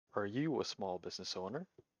Are you a small business owner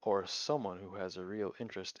or someone who has a real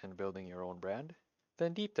interest in building your own brand?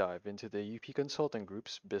 Then deep dive into the UP Consulting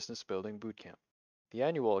Group's Business Building Bootcamp, the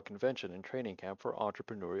annual convention and training camp for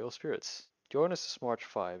entrepreneurial spirits. Join us this March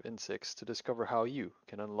 5 and 6 to discover how you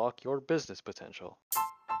can unlock your business potential.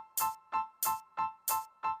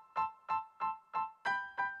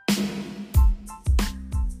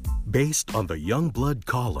 Based on the Youngblood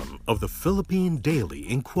column of the Philippine Daily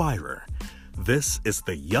Inquirer, this is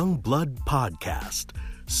the Youngblood Podcast,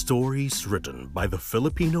 stories written by the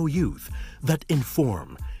Filipino youth that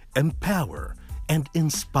inform, empower, and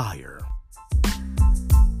inspire.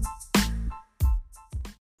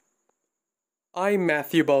 I'm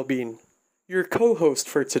Matthew Balbin, your co-host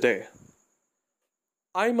for today.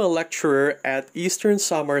 I'm a lecturer at Eastern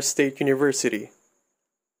Samar State University.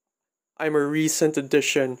 I'm a recent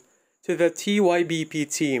addition to the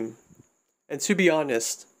TYBP team, and to be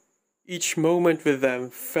honest, each moment with them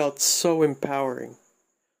felt so empowering,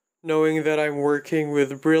 knowing that I'm working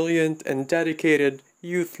with brilliant and dedicated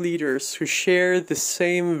youth leaders who share the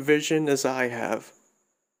same vision as I have.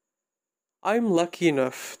 I'm lucky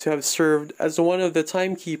enough to have served as one of the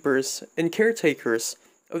timekeepers and caretakers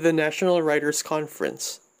of the National Writers'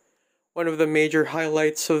 Conference, one of the major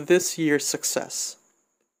highlights of this year's success.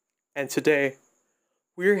 And today,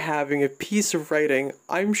 we're having a piece of writing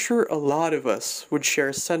I'm sure a lot of us would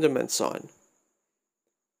share sentiments on.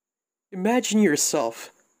 Imagine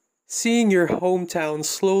yourself seeing your hometown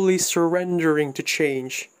slowly surrendering to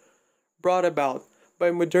change, brought about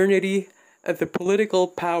by modernity and the political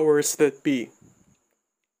powers that be,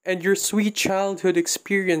 and your sweet childhood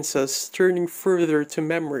experiences turning further to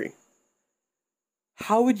memory.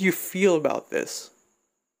 How would you feel about this?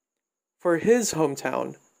 For his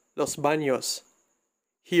hometown, Los Baños,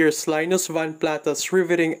 here's Linus Van Plata's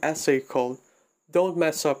riveting essay called Don't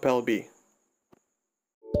Mess Up, LB.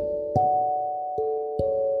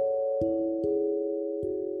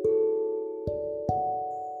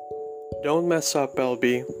 Don't Mess Up,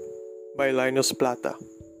 LB by Linus Plata.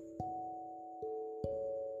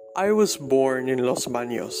 I was born in Los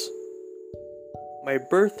Baños. My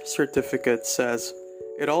birth certificate says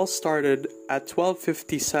it all started at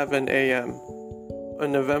 12:57 a.m.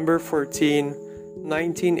 on November 14,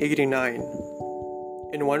 1989,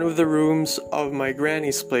 in one of the rooms of my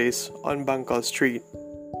granny's place on Bangkal Street.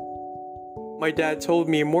 My dad told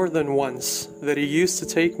me more than once that he used to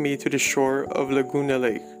take me to the shore of Laguna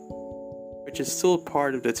Lake, which is still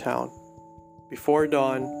part of the town, before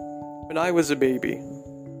dawn when I was a baby,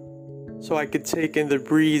 so I could take in the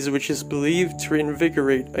breeze which is believed to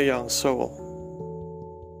reinvigorate a young soul.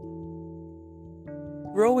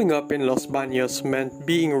 Growing up in Los Baños meant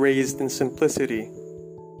being raised in simplicity.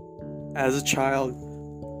 As a child,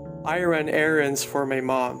 I ran errands for my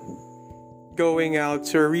mom, going out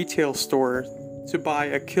to a retail store to buy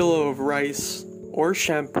a kilo of rice or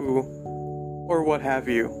shampoo or what have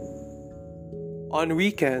you. On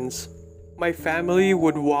weekends, my family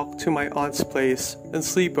would walk to my aunt's place and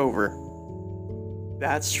sleep over.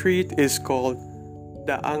 That street is called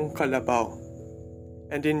Daang Kalabaw,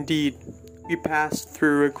 and indeed, we passed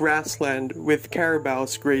through a grassland with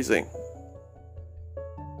carabaos grazing.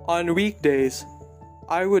 On weekdays,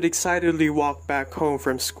 I would excitedly walk back home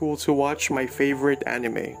from school to watch my favorite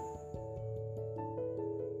anime.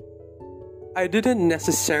 I didn't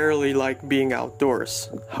necessarily like being outdoors,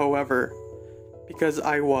 however, because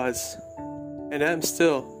I was, and am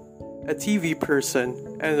still, a TV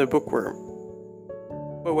person and a bookworm.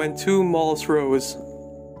 But when two malls rose,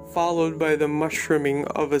 followed by the mushrooming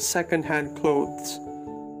of a second-hand clothes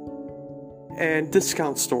and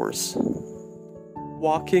discount stores,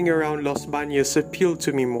 walking around Los Baños appealed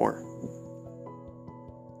to me more.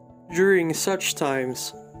 During such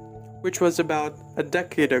times, which was about a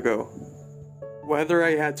decade ago, whether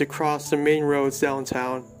I had to cross the main roads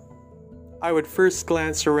downtown, I would first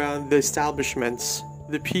glance around the establishments,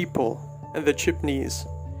 the people, and the chimneys,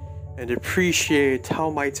 and appreciate how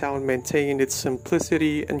my town maintained its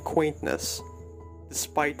simplicity and quaintness,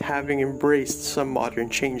 despite having embraced some modern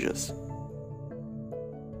changes.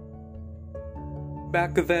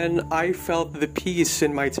 Back then, I felt the peace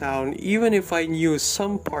in my town even if I knew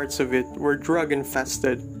some parts of it were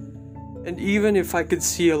drug-infested, and even if I could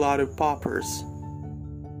see a lot of paupers.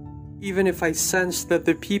 Even if I sensed that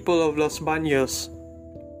the people of Los Baños,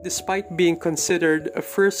 despite being considered a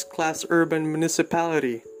first-class urban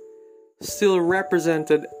municipality, still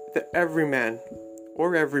represented the everyman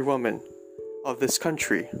or every woman of this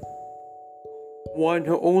country. One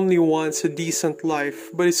who only wants a decent life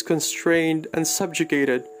but is constrained and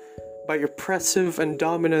subjugated by oppressive and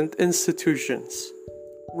dominant institutions,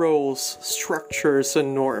 roles, structures,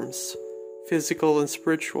 and norms, physical and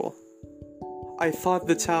spiritual. I thought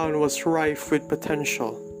the town was rife with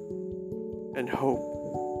potential and hope.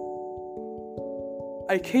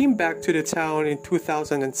 I came back to the town in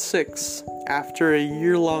 2006 after a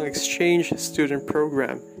year-long exchange student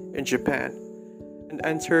program in Japan and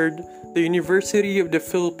entered the University of the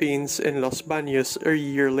Philippines in Los Baños a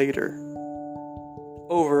year later.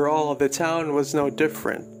 Overall, the town was no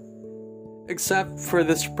different, except for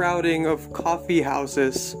the sprouting of coffee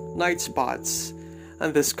houses, night spots,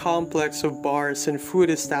 and this complex of bars and food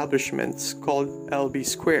establishments called LB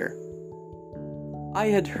Square. I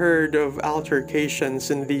had heard of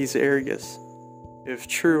altercations in these areas. If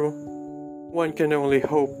true, one can only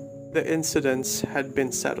hope the incidents had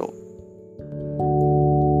been settled.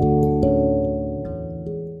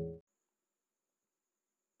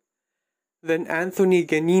 Then Anthony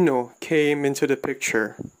Ganino came into the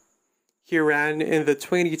picture. He ran in the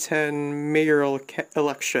 2010 mayoral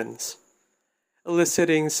elections,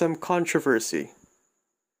 eliciting some controversy.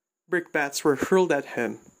 Brickbats were hurled at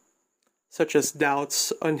him, such as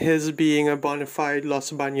doubts on his being a bona fide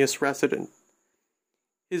Los Baños resident,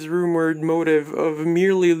 his rumored motive of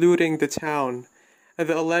merely looting the town, and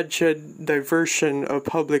the alleged diversion of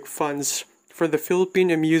public funds from the Philippine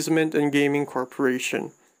Amusement and Gaming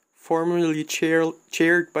Corporation, formerly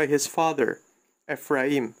chaired by his father,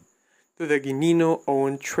 Ephraim, to the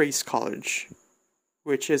Ganino-owned Trace College,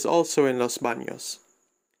 which is also in Los Baños.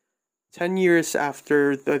 10 years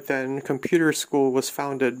after the then computer school was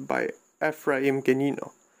founded by Ephraim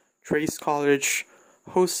Ganino, Trace College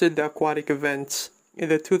hosted the aquatic events in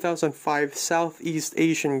the 2005 Southeast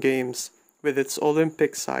Asian Games with its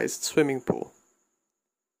Olympic-sized swimming pool.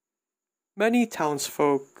 Many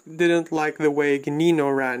townsfolk didn't like the way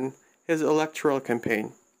Ganino ran his electoral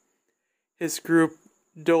campaign. His group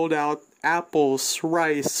doled out apples,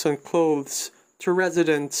 rice, and clothes to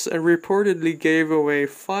residents and reportedly gave away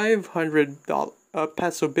 500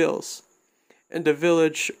 peso bills in the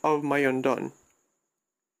village of Mayondon.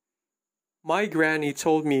 My granny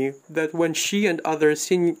told me that when she and other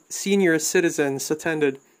senior citizens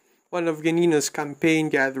attended one of Ganino's campaign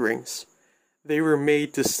gatherings, they were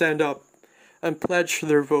made to stand up and pledge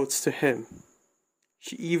their votes to him.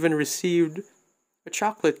 She even received a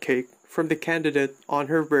chocolate cake from the candidate on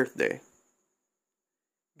her birthday.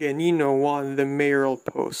 Ganino won the mayoral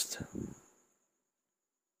post.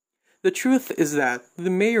 The truth is that the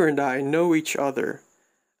mayor and I know each other,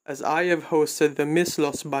 as I have hosted the Miss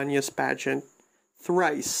Los Baños pageant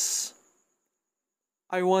thrice.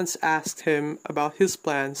 I once asked him about his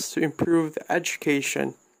plans to improve the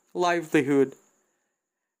education, livelihood,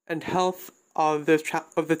 and health of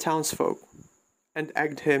the townsfolk, and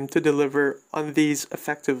egged him to deliver on these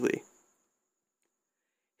effectively.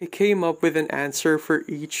 He came up with an answer for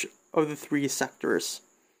each of the three sectors,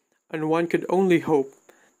 and one could only hope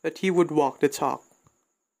that he would walk the talk.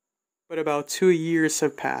 But about 2 years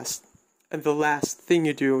have passed, and the last thing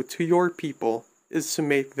you do to your people is to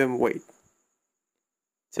make them wait.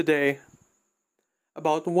 Today,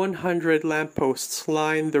 about 100 lampposts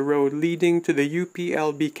line the road leading to the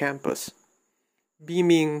UPLB campus,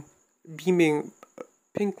 beaming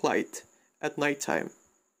pink light at nighttime.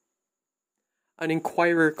 An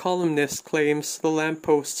Inquirer columnist claims the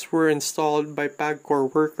lampposts were installed by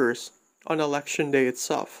PAGCOR workers on election day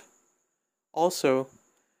itself. Also,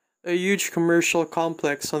 a huge commercial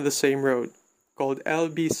complex on the same road, called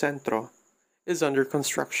LB Centro, is under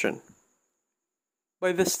construction.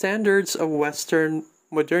 By the standards of Western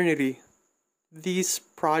modernity, these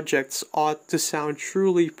projects ought to sound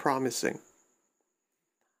truly promising.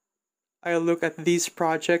 I look at these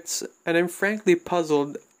projects and am frankly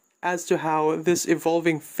puzzled as to how this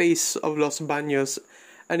evolving face of Los Baños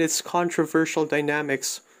and its controversial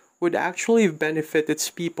dynamics would actually benefit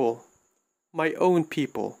its people, my own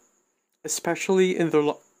people, especially in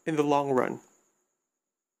the long run.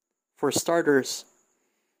 For starters,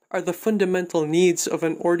 are the fundamental needs of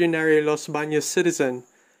an ordinary Los Baños citizen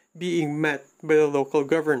being met by the local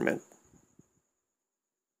government?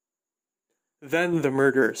 Then the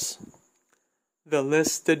murders. The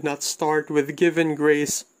list did not start with Given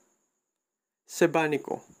Grace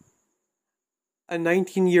Sebanico, a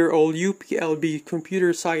 19-year-old UPLB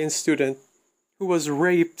computer science student who was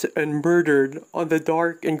raped and murdered on the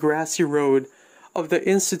dark and grassy road of the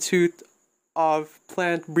Institute of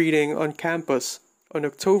Plant Breeding on campus on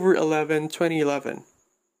October 11, 2011.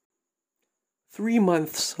 3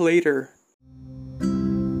 months later,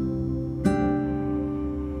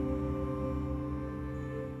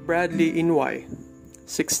 Bradley Inway,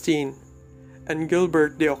 16, and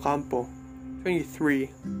Gilbert De Ocampo,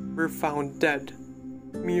 23, were found dead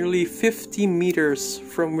merely 50 meters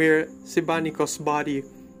from where Sibanico's body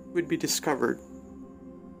would be discovered.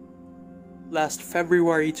 Last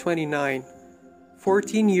February 29,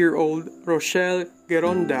 14-year-old Rochelle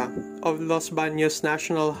Geronda of Los Baños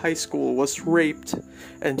National High School was raped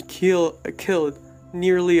and killed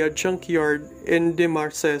nearly a junkyard in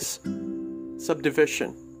Demarces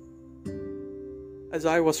subdivision. As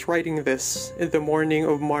I was writing this in the morning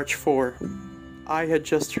of March 4, I had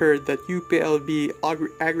just heard that UPLB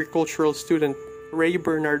agricultural student Ray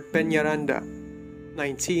Bernard Peñaranda,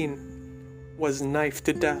 19, was knifed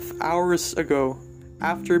to death hours ago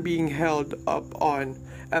after being held up on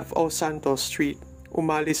F.O. Santos Street,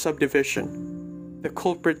 Umali subdivision. The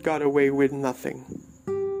culprit got away with nothing.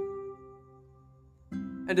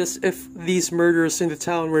 And as if these murders in the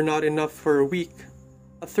town were not enough for a week,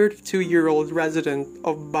 a 32-year-old resident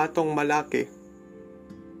of Batong Malake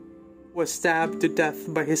was stabbed to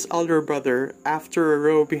death by his elder brother after a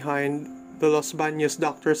row behind the Los Baños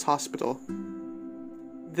Doctors Hospital.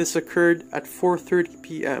 This occurred at 4:30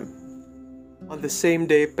 p.m. on the same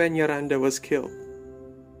day Peñaranda was killed.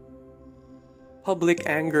 Public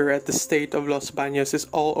anger at the state of Los Baños is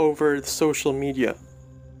all over the social media.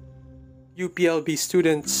 UPLB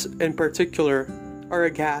students in particular are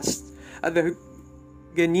aghast at the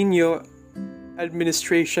Ganino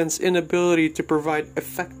administration's inability to provide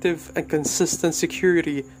effective and consistent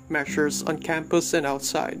security measures on campus and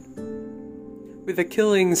outside, with the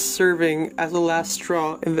killings serving as the last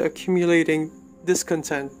straw in the accumulating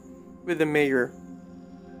discontent with the mayor.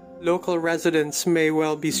 Local residents may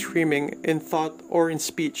well be screaming in thought or in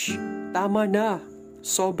speech, "Tama na!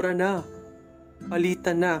 Sobra na!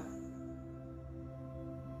 Malita na!"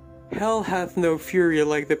 Hell hath no fury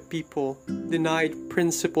like the people denied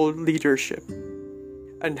principled leadership,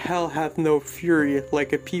 and hell hath no fury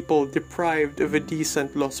like a people deprived of a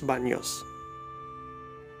decent Los Baños.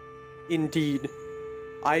 Indeed,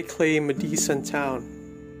 I claim a decent town.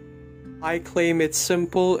 I claim its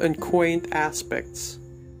simple and quaint aspects,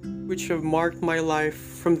 which have marked my life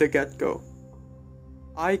from the get-go.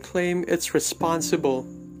 I claim its responsible,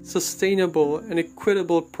 sustainable, and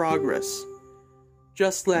equitable progress.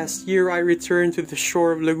 Just last year I returned to the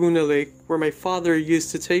shore of Laguna Lake where my father used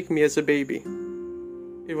to take me as a baby.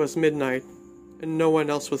 It was midnight, and no one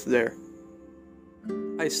else was there.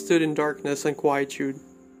 I stood in darkness and quietude,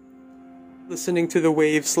 listening to the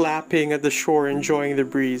waves lapping at the shore, enjoying the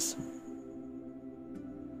breeze.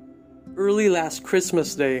 Early last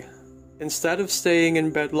Christmas Day, instead of staying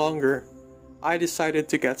in bed longer, I decided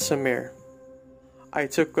to get some air. I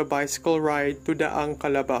took a bicycle ride to Daang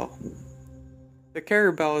Calabao. The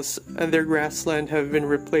Carabaos and their grassland have been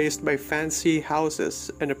replaced by fancy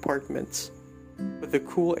houses and apartments, but the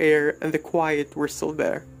cool air and the quiet were still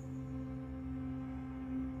there.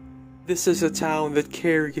 This is a town that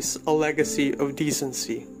carries a legacy of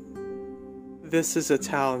decency. This is a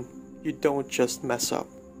town you don't just mess up.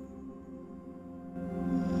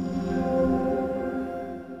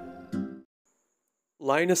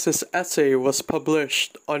 Linus's essay was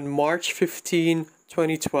published on March 15,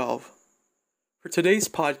 2012. For today's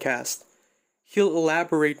podcast, he'll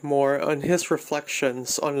elaborate more on his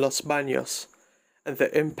reflections on Los Baños and the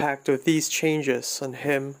impact of these changes on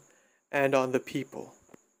him and on the people.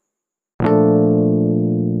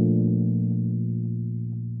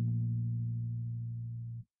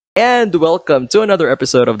 And welcome to another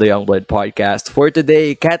episode of the Youngblood Podcast. For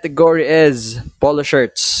today, category is polo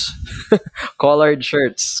shirts, collared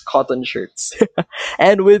shirts, cotton shirts.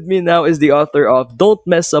 And with me now is the author of Don't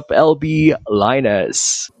Mess Up LB,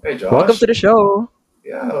 Linus. Hey Welcome Josh. to the show.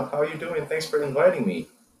 Yeah, how are you doing? Thanks for inviting me.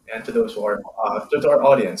 And to those who are to our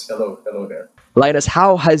audience, hello there. Linus,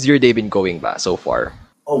 how has your day been going ba so far?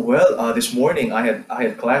 Oh well, this morning I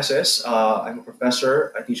had classes. I'm a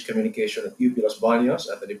professor. I teach communication at UP Los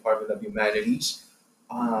Baños at the Department of Humanities.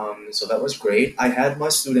 So that was great. I had my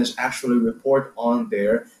students actually report on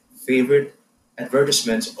their favorite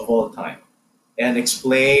advertisements of all time and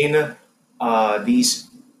explain these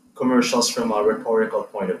commercials from a rhetorical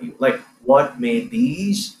point of view. Like what made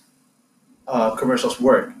these commercials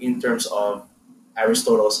work in terms of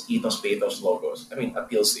Aristotle's ethos pathos logos. I mean,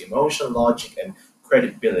 appeals to emotion, logic, and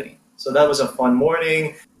credibility. So that was a fun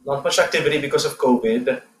morning. Not much activity because of COVID.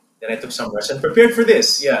 Then I took some rest and prepared for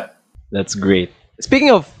this. Yeah. That's great.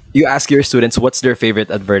 Speaking of, you ask your students what's their favorite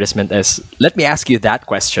advertisement is. Let me ask you that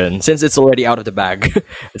question since it's already out of the bag.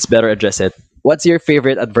 It's better address it. What's your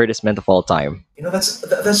favorite advertisement of all time? You know,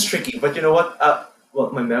 that's tricky. But you know what?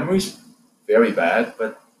 Well, my memory's very bad.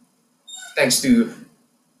 But thanks to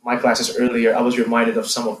my classes earlier, I was reminded of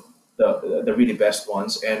some of the really best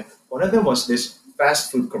ones. And one of them was this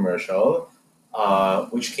fast food commercial.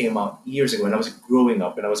 which came out years ago when I was growing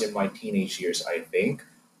up, when I was in my teenage years, I think.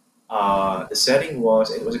 The setting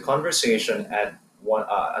was it was a conversation at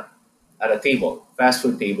a table, fast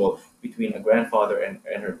food table between a grandfather and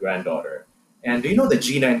her granddaughter. And do you know the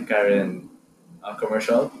Gina and Karen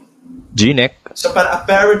commercial? G-neck. So, but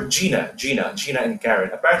apparently Gina and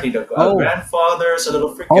Karen. Apparently, the Oh. grandfather's a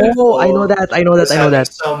little Oh, I know forgetful. that. I know that. Was I know having that.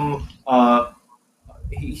 some.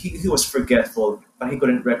 He was forgetful, but he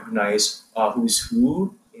couldn't recognize who's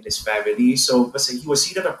who in his family. So, but he was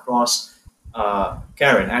seated across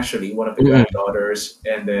Karen, actually one of the Mm-mm. granddaughters,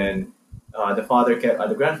 and then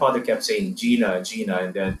the grandfather kept saying Gina, Gina,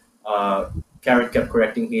 and then Karen kept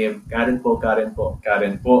correcting him, Karen po, Karen po,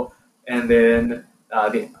 Karen po, and then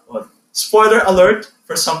spoiler alert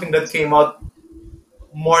for something that came out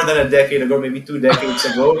more than a decade ago, maybe 2 decades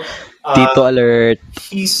ago. Tito Uh, alert.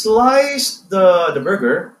 he sliced the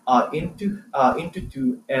burger into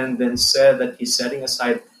two and then said that he's setting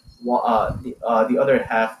aside the other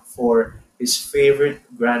half for his favorite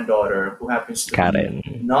granddaughter, who happens to be Karen.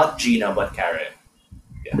 not Gina but Karen.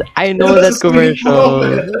 Yeah, I that know was a that sweet commercial.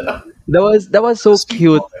 moment. That was A so sweet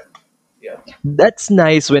cute. moment. Yeah, That's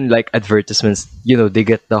nice when like advertisements, they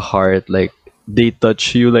get the heart, like they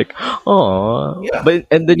touch you like, oh, yeah. but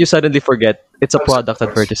and then you suddenly forget it's a Of product course.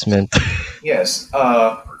 advertisement. Yes.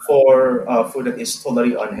 For food that is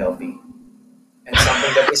totally unhealthy and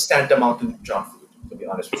something that is tantamount to junk food. To be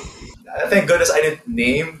honest with you. Thank goodness I didn't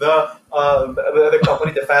name the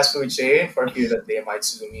company, the fast food chain, for fear that they might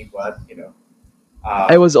sue me. But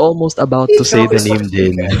I uh, was almost about to each say help the as much name, as we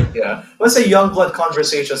Din. can. Yeah, let's say young blood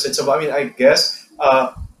conversations. It's about. I mean, I guess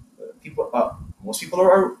people, most people who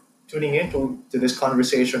are tuning in to this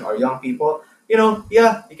conversation are young people.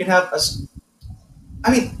 Yeah, you can have us.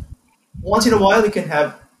 I mean, once in a while we can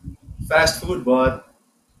have fast food, but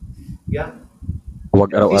yeah,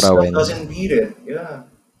 Huwag healthy stuff araw-arawin. doesn't beat it. Yeah,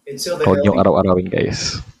 it's still the Huwag niyong healthy. araw-arawin,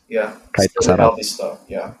 guys. Yeah, Kahit still the masarap. healthy stuff.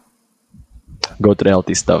 Yeah. Go to the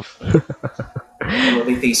healthy stuff. Although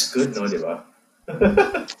they taste good, no, diba?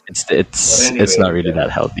 it's But it's it's anyway, not really yeah, that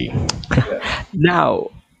healthy. yeah, Now,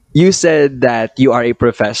 you said that you are a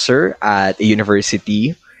professor at a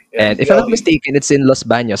university, yeah. and if I'm not UPLB. mistaken, it's in Los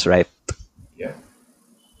Baños, right? Yeah,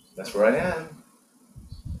 that's where I am.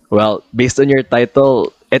 Well, based on your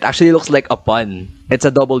title, it actually looks like a pun. It's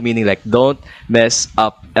a double meaning, like don't mess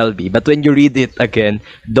up LB. But when you read it again,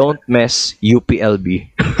 don't mess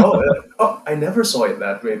UPLB. Oh, I never saw it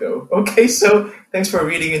that way though. Okay, so thanks for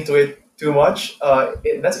reading into it too much.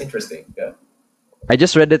 That's interesting. Yeah, I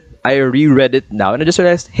just read it, I reread it now, and I just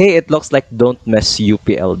realized, hey, it looks like don't mess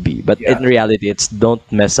UPLB. But in yeah. reality, it's don't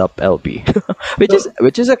mess up LB, which is Though,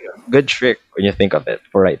 which is a yeah. good trick when you think of it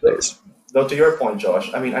for Though, writers. though to your point, Josh,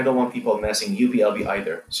 I mean, I don't want people messing UPLB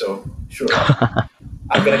either. So sure,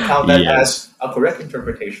 I'm gonna count that Yes. as a correct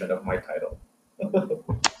interpretation of my title.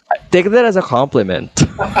 Take that as a compliment.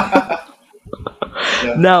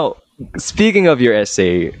 Yeah. Now, speaking of your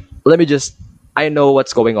essay, let me just, I know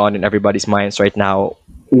what's going on in everybody's minds right now.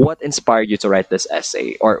 What inspired you to write this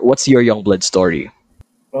essay? Or what's your young blood story?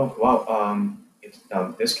 Oh wow.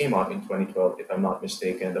 This came out in 2012, if I'm not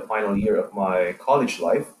mistaken, the final year of my college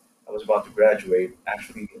life. I was about to graduate.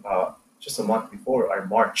 Actually, just a month before, I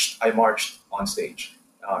marched on stage,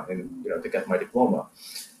 and to get my diploma.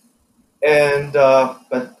 And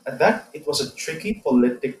but at that, it was a tricky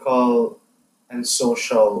political and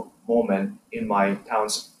social moment in my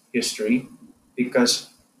town's history, because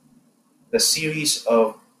the series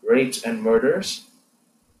of rapes and murders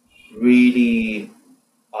really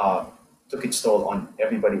uh, took its toll on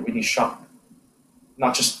everybody. Really shocked,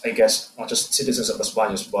 not just, I guess, not just citizens of Los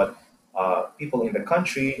Baños, but people in the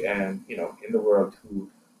country and in the world who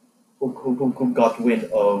got wind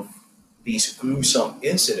of these gruesome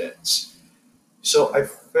incidents. So I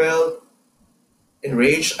felt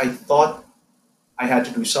enraged. I thought I had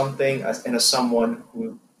to do something, as someone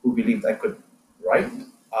who believed I could write.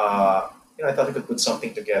 I thought I could put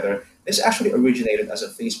something together. This actually originated as a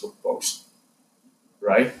Facebook post,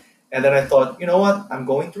 right? And then I thought, you know what? I'm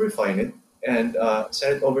going to refine it and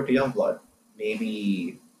send it over to Youngblood.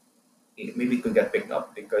 Maybe maybe it could get picked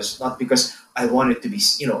up, because not because I want it to be,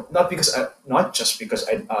 not just because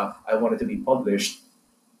I want it to be published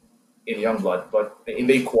in Youngblood, but in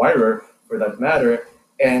the Inquirer for that matter,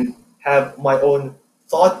 and have my own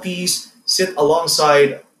thought piece sit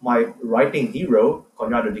alongside my writing hero,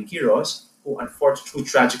 Conrado de Quiros, who unfortunately, who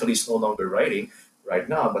tragically is no longer writing right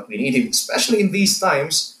now, but we need him, especially in these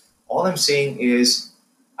times. All I'm saying is,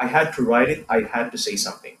 I had to write it, I had to say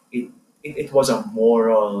something. It was a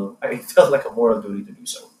moral, it felt like a moral duty to do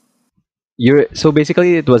so. you so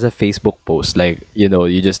basically it was a Facebook post, like,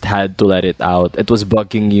 you just had to let it out. It was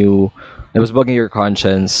bugging you. It was bugging your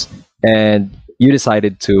conscience, and you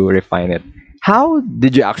decided to refine it. How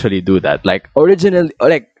did you actually do that? Like, originally,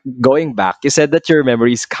 like, going back, you said that your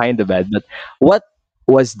memory is kind of bad, but what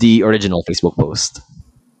was the original Facebook post?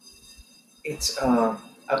 It's well,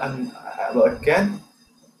 again,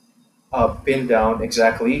 pin down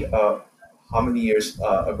exactly how many years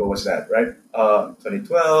ago was that, right?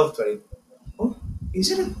 2012, 20. Oh,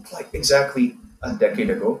 isn't it like exactly a decade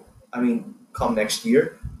ago? I mean, come next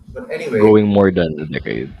year. But anyway, Going more than a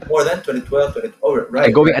decade. more than 2012, 20. Oh, Like,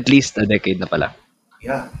 right, going right. at least a decade na pala.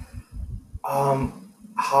 Yeah.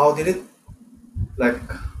 How did it like?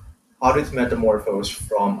 How did it metamorphose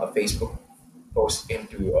from a Facebook post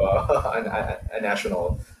into a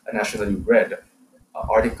nationally read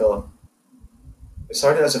article? It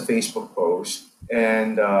started as a Facebook post,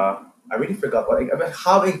 and I really forgot what. I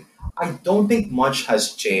mean, I don't think much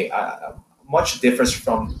has changed. Much differs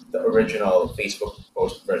from the original Facebook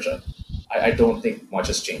post version. I don't think much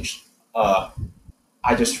has changed. Uh,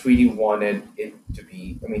 I just really wanted it to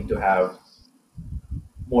be. I mean, to have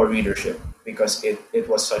more readership because it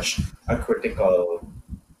was such a critical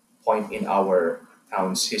point in our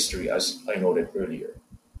town's history, as I noted earlier.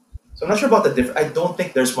 So I'm not sure about the I don't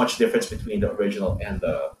think there's much difference between the original and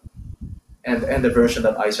the version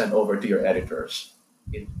that I sent over to your editors.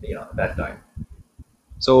 At that time.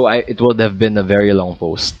 So it would have been a very long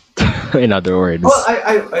post, in other Well, words.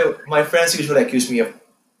 my friends usually accuse me of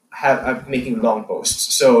making long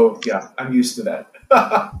posts. So yeah, I'm used to that.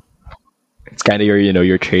 It's kind of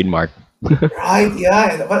your trademark. Right?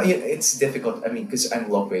 Yeah, but it's difficult. I mean, because I'm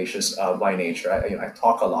loquacious by nature. I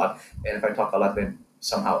talk a lot, and if I talk a lot, then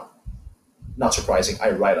somehow, not surprising,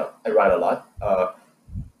 I write a lot.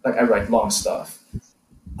 Like I write long stuff.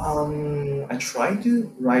 I try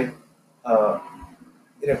to write, uh,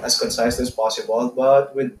 as concise as possible,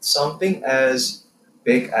 but with something as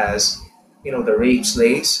big as, the rape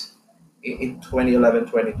slays in 2011,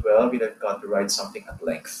 2012, I've got to write something at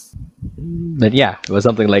length. But yeah, it was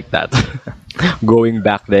something like that. Going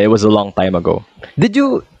back there, it was a long time ago. Did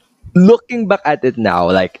you, looking back at it now,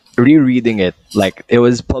 like rereading it, like it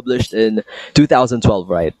was published in 2012,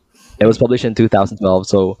 right? It was published in 2012.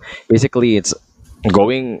 So basically, it's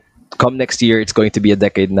going, come next year, it's going to be a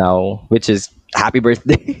decade now, which is happy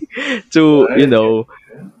birthday to, Right? Yeah.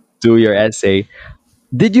 to your essay.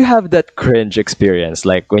 Did you have that cringe experience?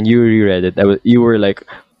 Like when you reread it, you were like,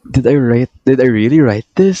 did I really write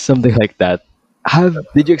this? Something like that.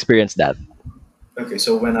 Did you experience that? Okay,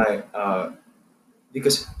 so when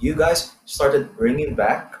because you guys started bringing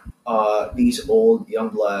back these old young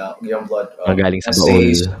blood Magaling sa baol.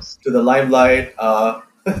 essays to the limelight,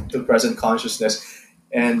 to present consciousness,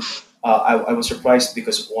 and I was surprised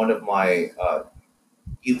because one of my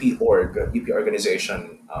UP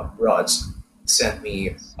organization rods sent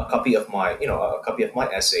me a copy of my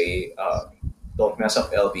essay, "Don't Mess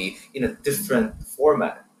Up LB," in a different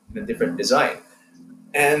format, in a different design.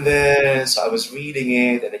 And then, so I was reading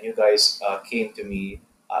it, and then you guys came to me.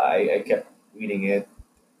 I kept reading it,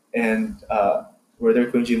 and were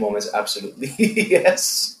there cringy moments? Absolutely,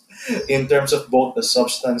 yes. In terms of both the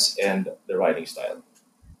substance and the writing style.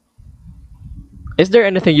 Is there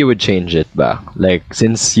anything you would change it ba? Like,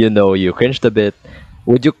 since you cringed a bit,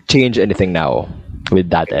 would you change anything now with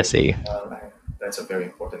that Okay, essay? that's a very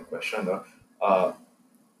important question, though. Uh,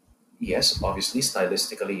 yes, obviously,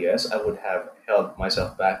 stylistically, yes, I would have held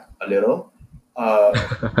myself back a little. Uh,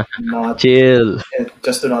 not Chill.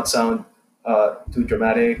 just to not sound too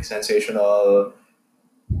dramatic, sensational.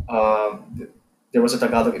 There was a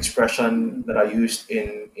Tagalog expression that I used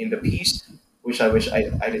in the piece, which I wish I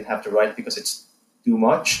didn't have to write because it's too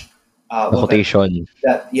much. The Well, quotation.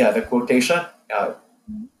 yeah, the quotation.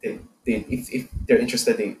 If they're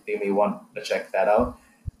interested, they may want to check that out.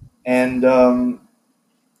 And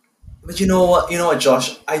but you know what,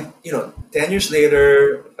 Josh? 10 years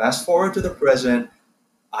later, fast forward to the present.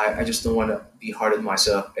 I just don't want to be hard on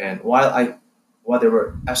myself. And while there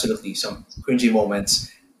were absolutely some cringy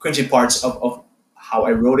moments, cringy parts of how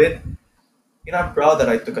I wrote it, I'm proud that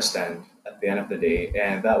I took a stand at the end of the day.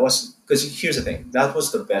 And that was because here's the thing, that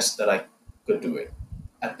was the best that I could do it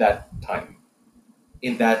at that time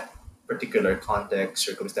in that particular context,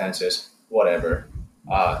 circumstances, whatever.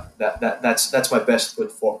 That's my best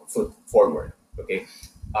foot forward. Okay,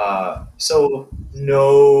 so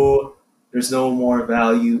no, there's no more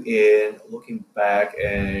value in looking back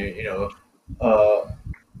and uh,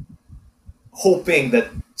 hoping that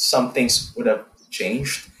some things would have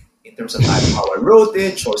changed. in terms of how I wrote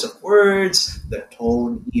it, choice of words, the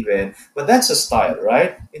tone, even. But that's a style,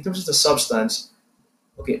 right? In terms of the substance,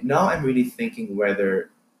 okay, now I'm really thinking whether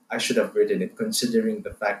I should have written it, considering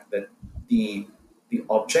the fact that the the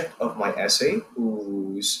object of my essay,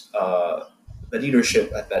 who's the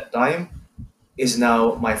leadership at that time, is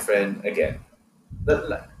now my friend again.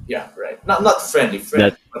 Yeah, right. Not friendly That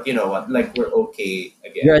friend, but you know what? Like we're okay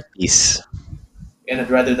you're again. at peace. And I'd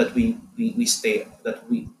rather that we stay that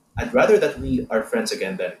we I'd rather that we are friends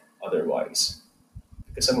again than otherwise,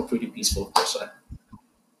 because I'm a pretty peaceful person.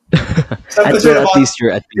 So I'm Well, concerned at about least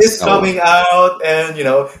you're at peace this now. coming out and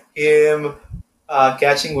him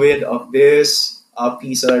catching wind of this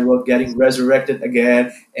piece that I wrote getting resurrected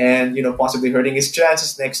again, and possibly hurting his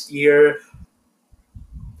chances next year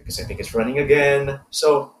because I think it's running again.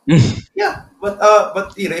 So yeah, but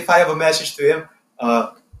if I have a message to him,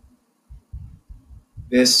 uh,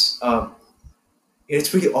 this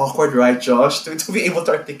it's really awkward, right, Josh, to be able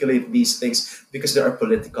to articulate these things because there are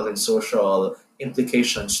political and social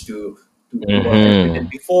implications to what I've written Hmm.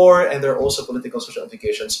 before, and there are also political social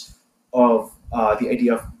implications of the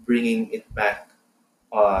idea of bringing it back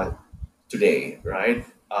uh, today, right?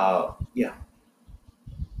 Yeah,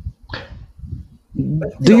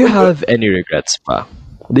 but Do you we're good. have any regrets, pa?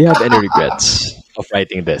 Do you have any regrets of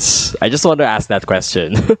writing this? I just want to ask that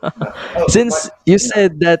question. Yeah. Oh, Since you yeah,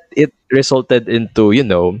 said that it resulted into,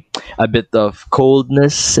 a bit of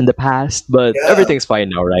coldness in the past, but yeah, everything's fine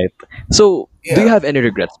now, right? So, do you yeah, have any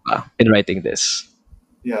regrets, pa, in writing this?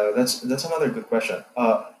 yeah. That's another good question.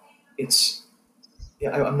 It's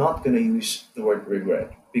yeah. I'm not gonna use the word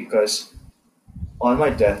regret because on my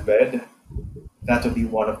deathbed, that would be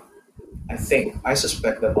one of I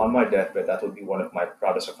suspect that on my deathbed, that would be one of my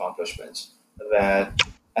proudest accomplishments. That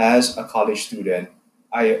as a college student,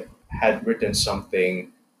 I had written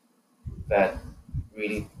something that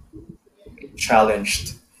really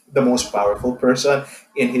challenged the most powerful person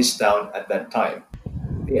in his town at that time.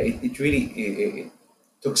 Yeah, it really it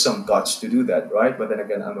took some guts to do that, right? But then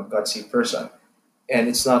again, I'm a gutsy person, and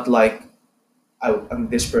it's not like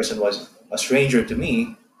this person was a stranger to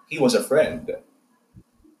me. He was a friend,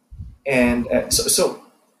 and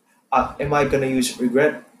am I gonna use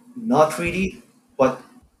regret? Not really, but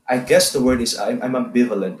I guess the word is I'm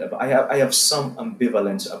ambivalent. I have some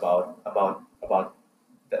ambivalence about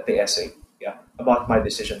the essay. Yeah, about my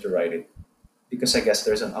decision to write it because I guess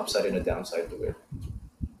there's an upside and a downside to it.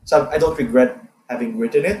 So I don't regret having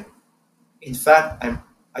written it. In fact,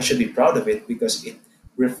 I should be proud of it because it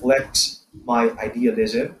reflects my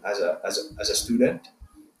idealism as a student,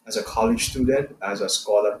 as a college student, as a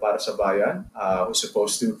scholar para sa bayan, who's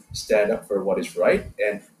supposed to stand up for what is right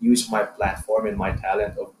and use my platform and my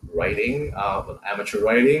talent of writing, amateur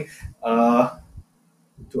writing, uh,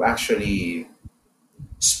 to actually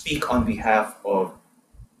speak on behalf of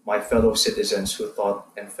my fellow citizens who thought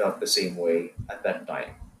and felt the same way at that time,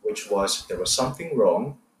 which was there was something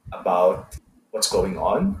wrong about what's going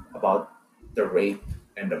on, about the rape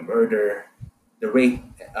and the rape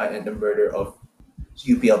and the murder of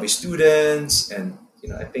UPLB students, and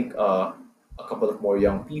I think a couple of more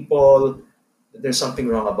young people. There's something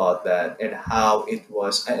wrong about that, and how it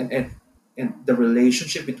was, and the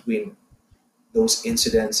relationship between those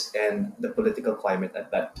incidents and the political climate at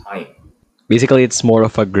that time. Basically, it's more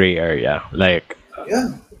of a gray area. Like,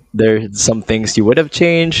 Yeah, there's some things you would have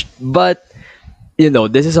changed, but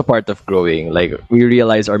this is a part of growing. Like, we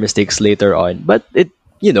realize our mistakes later on, but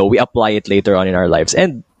we apply it later on in our lives,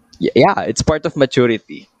 and yeah, it's part of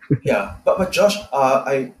maturity. yeah. But Josh,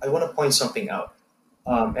 I want to point something out,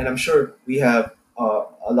 and I'm sure we have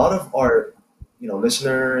a lot of our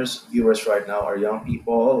listeners, viewers right now are young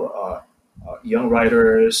people, young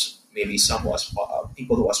writers, maybe some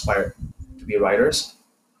people who aspire to be writers.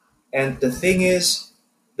 And the thing is,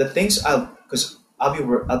 the things because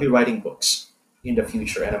I'll be writing books in the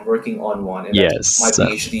future, and I'm working on one, and that's my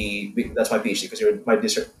Yes. PhD. That's my PhD because you're my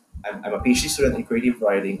district. I'm a PhD student in creative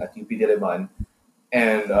writing at UP Diliman,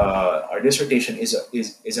 and our dissertation is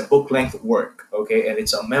a book length work. Okay, and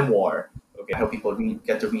it's a memoir. Okay, I hope people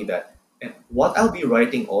get to read that. And what I'll be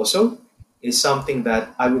writing also is something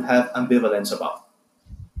that I would have ambivalence about,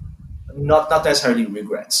 not necessarily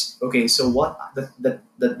regrets. Okay, so what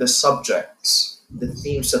the subjects, the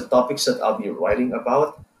themes, the topics that I'll be writing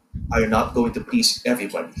about are not going to please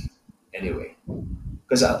everybody anyway.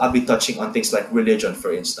 Because I'll be touching on things like religion,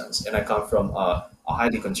 for instance, and I come from a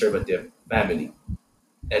highly conservative family.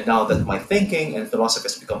 And now that my thinking and philosophy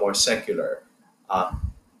has become more secular, uh,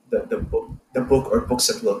 the book or books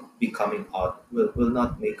that will be coming out will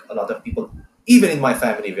not make a lot of people, even in my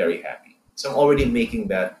family, very happy. So I'm already making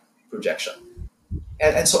that projection.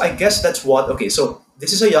 and so I guess that's what. Okay, so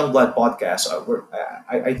this is a young blood podcast.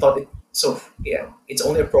 I thought so. Yeah, it's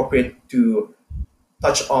only appropriate to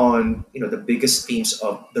touch on the biggest themes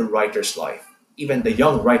of the writer's life, even the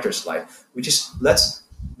young writer's life, which is let's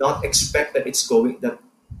not expect that it's going that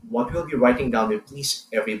what we'll be writing down will please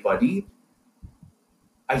everybody.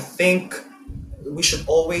 I think we should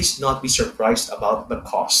always not be surprised about the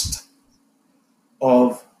cost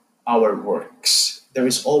of our works. There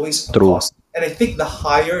is always a True. cost. And I think the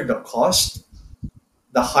higher the cost,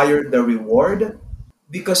 the higher the reward.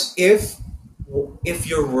 Because if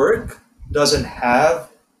your work doesn't have,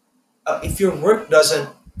 if your work doesn't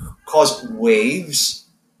cause waves,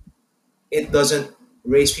 it doesn't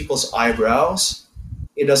raise people's eyebrows,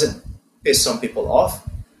 it doesn't piss some people off,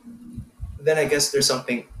 then I guess there's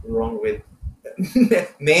something wrong with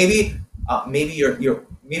maybe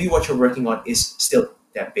maybe what you're working on is still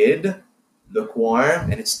tepid,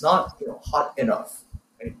 lukewarm, and it's not hot enough.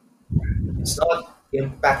 Right? It's not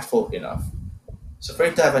impactful enough. So for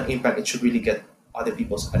it to have an impact, it should really get other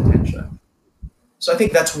people's attention. So I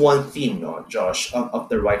think that's one theme, no, Josh, of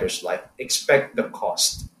the writer's life. Expect the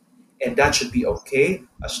cost, and that should be okay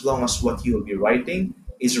as long as what you'll be writing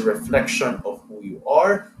is a reflection of who you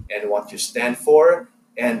are and what you stand for,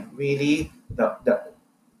 and really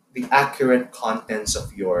the accurate contents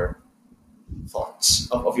of your thoughts,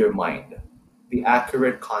 of your mind, the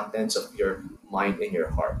accurate contents of your mind and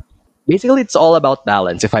your heart. Basically, it's all about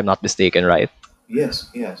balance, if I'm not mistaken, right?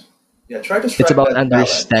 Yes, yes. Yeah, try to It's strike about that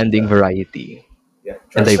balance. understanding variety Yeah,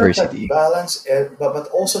 try and to strike that diversity. balance, but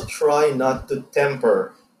also try not to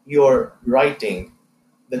temper your writing,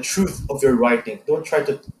 the truth of your writing. Don't try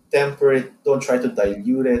to temper it, don't try to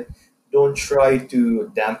dilute it, don't try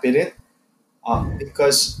to dampen it,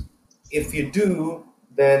 because if you do,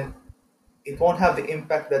 then it won't have the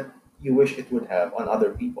impact that you wish it would have on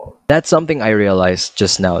other people. That's something I realized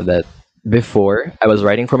just now that before I was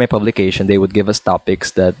writing for my publication, they would give us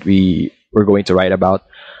topics that we were going to write about.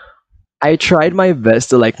 I tried my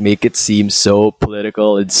best to like make it seem so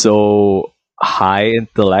political and so high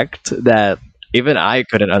intellect that even I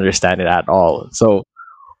couldn't understand it at all. So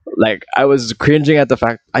like I was cringing at the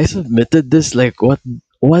fact I submitted this like what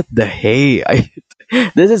the hey I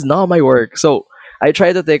this is not my work. So I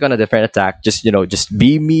try to take on a different attack. Just just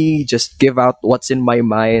be me. Just give out what's in my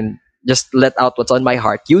mind. Just let out what's on my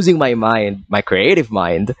heart using my mind, my creative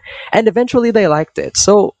mind, and eventually they liked it.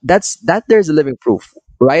 So that. There's a living proof.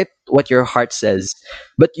 Write what your heart says,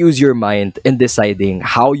 but use your mind in deciding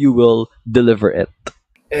how you will deliver it.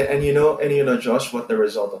 And Josh, what the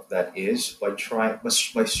result of that is by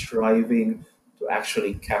striving to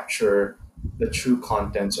actually capture the true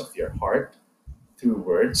contents of your heart through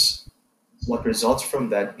words. What results from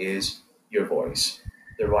that is your voice,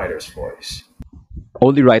 the writer's voice.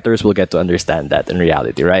 Only writers will get to understand that in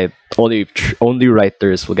reality, right? Only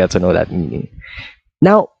writers will get to know that meaning.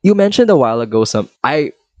 Now, you mentioned a while ago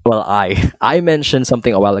I mentioned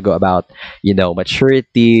something a while ago about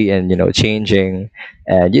maturity and changing,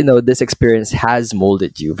 and this experience has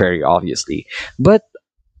molded you very obviously. But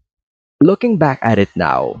looking back at it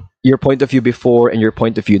now, your point of view before and your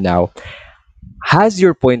point of view now, has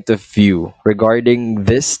your point of view regarding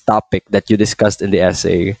this topic that you discussed in the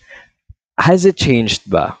essay, has it changed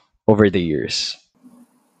ba over the years?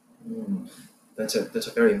 Hmm. That's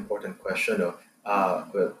a very important question, though.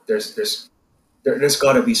 But there's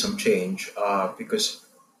got to be some change because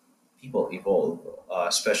people evolve,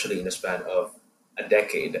 especially in the span of a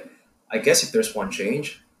decade. I guess if there's one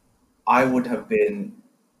change, I would have been.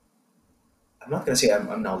 I'm not gonna say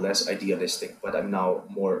I'm now less idealistic, but I'm now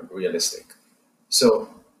more realistic. So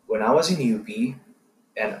when I was in UP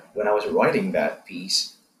and when I was writing that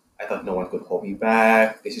piece, I thought no one could hold me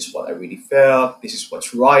back. This is what I really felt. This is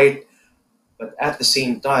what's right. But at the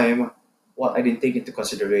same time, what I didn't take into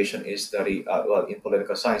consideration is well, in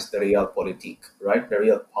political science, the realpolitik, right? The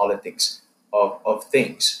real politics of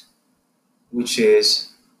things, which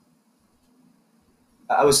is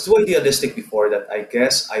I was too idealistic before that. I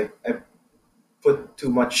guess I put too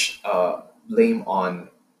much blame on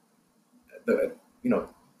the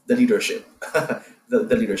the leadership,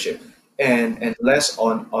 the leadership, and less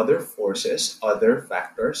on other forces, other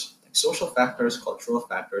factors, like social factors, cultural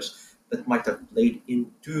factors that might have played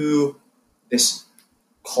into this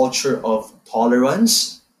culture of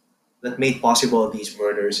tolerance that made possible these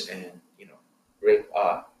murders and rape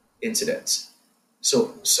incidents.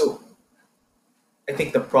 So I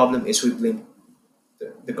think the problem is we blame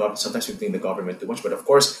the government. Sometimes we blame the government too much, but of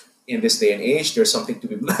course, in this day and age, there's something to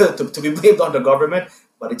be to be blamed on the government,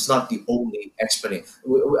 but it's not the only explanation.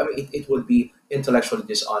 I mean, it would be intellectually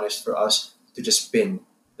dishonest for us to just pin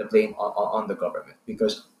the blame on the government,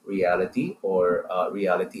 because reality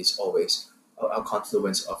is always a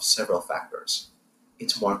confluence of several factors.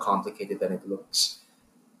 It's more complicated than it looks.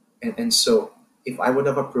 And so, if I would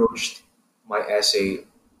have approached my essay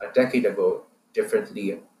a decade ago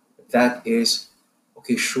differently, that is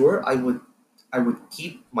okay. Sure, I would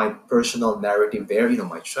keep my personal narrative there.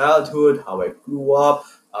 My childhood, how I grew up,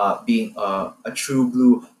 being a true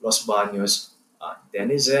blue Los Baños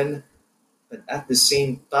denizen. But at the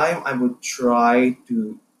same time, I would try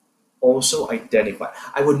to also identify.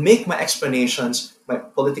 I would make my explanations, my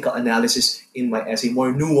political analysis in my essay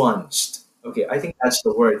more nuanced. Okay, I think that's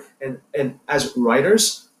the word. And as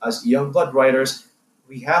writers, as young blood writers,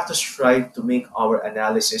 we have to strive to make our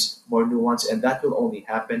analysis more nuanced, and that will only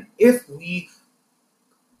happen if we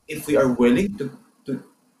are willing to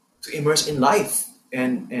immerse in life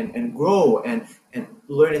and grow and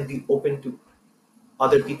learn and be open to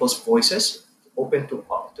other people's voices, open to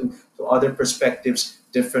other perspectives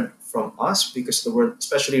different from us, because the world,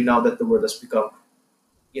 especially now that the world has become,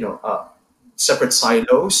 separate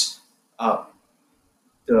silos, uh,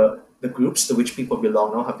 the groups to which people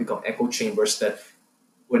belong now have become echo chambers that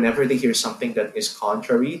whenever they hear something that is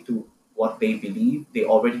contrary to what they believe, they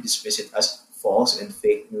already dismiss it as false and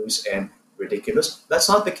fake news and ridiculous. That's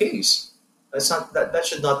not the case. That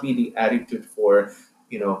should not be the attitude for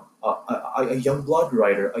a young blood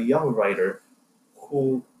writer, a young writer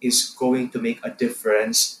who is going to make a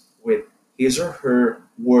difference with his or her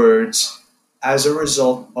words as a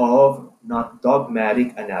result of not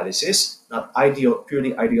dogmatic analysis, not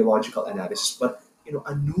purely ideological analysis, but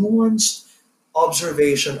a nuanced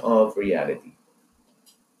observation of reality,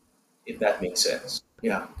 if that makes sense.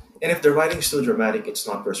 Yeah. And if the writing is too dramatic, it's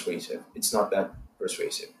not persuasive. It's not that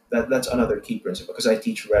persuasive. That's another key principle, because I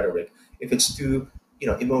teach rhetoric. If it's too,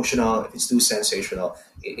 emotional, if it's too sensational,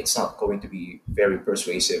 it's not going to be very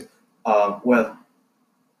persuasive. Well,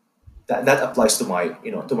 that applies to my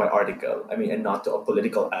article. I mean, and not to a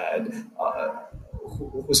political ad,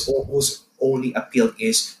 whose only appeal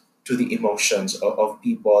is to the emotions of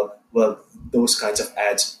people. Well, those kinds of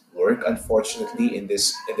ads work, unfortunately, in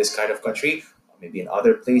this kind of country, maybe in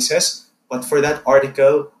other places. But for that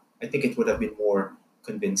article, I think it would have been more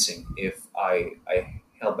convincing if I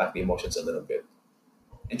held back the emotions a little bit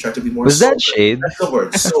and tried to be more Was that sober. shade? That's the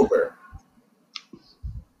word, sober.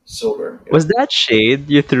 Sober. Yeah. Was that shade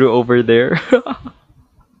you threw over there?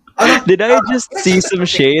 Uh, Did I just it's see just a some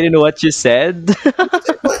critique. shade in what you said?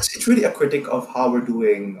 It's really a critic of how we're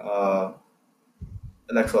doing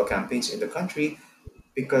electoral campaigns in the country,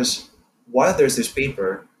 because while there's this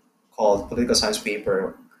paper called political science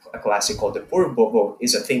paper, a classic called the poor vote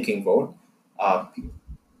is a thinking vote. Uh,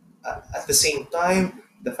 at the same time,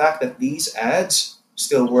 the fact that these ads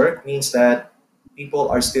still work means that people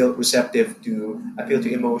are still receptive to appeal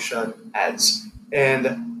to emotion ads, and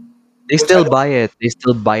They which I still don't. buy it. They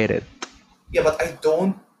still buy it. Yeah, but I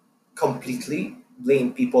don't completely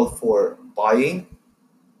blame people for buying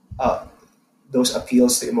uh, those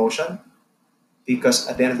appeals to emotion, because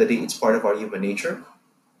at the end of the day, it's part of our human nature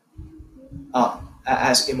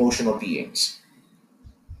as emotional beings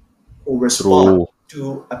who respond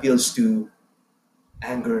True. to appeals to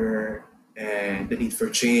anger and the need for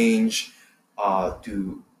change,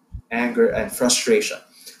 to anger and frustration.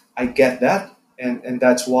 I get that, and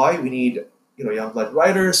that's why we need young blood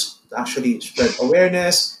writers to actually spread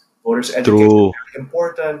awareness. Voters education is True. very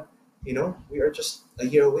important. We are just a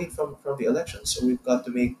year away from the election, so we've got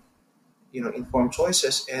to make informed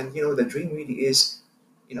choices. And the dream really is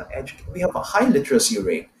we have a high literacy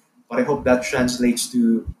rate, but I hope that translates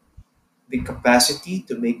to the capacity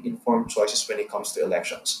to make informed choices when it comes to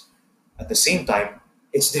elections. At the same time,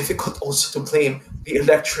 it's difficult also to blame the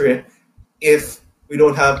electorate if we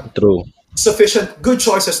don't have True. sufficient good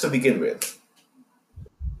choices to begin with.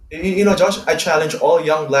 Josh, I challenge all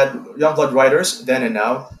young blood writers then and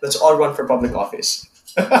now. Let's all run for public office.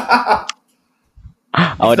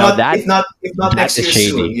 Oh if no, not, that if not, if not that next is year,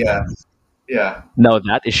 soon. shady. Yeah, yeah, No,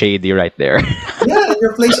 that is shady right there. yeah. And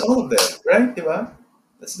replace all of them, right? Diba?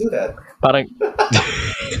 Let's do that. Parang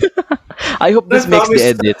I hope I this makes the promise.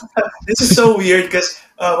 edit. This is so weird because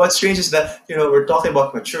what's strange is that we're talking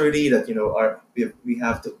about maturity, that we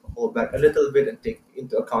have to hold back a little bit and take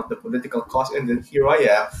into account the political cost, and then here I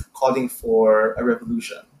am calling for a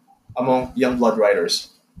revolution among young blood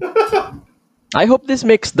writers. I hope this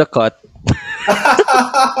makes the cut.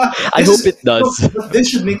 I this hope it is no, does. but this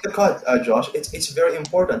should make the cut, Josh. It's very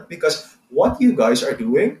important, because what you guys are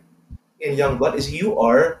doing in young blood is you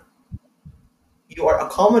are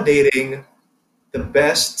accommodating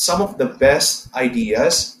some of the best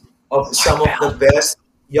ideas of some of the Heartfelt. best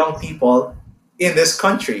young people in this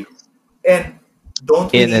country. And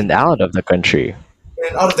don't we In and need out of the country.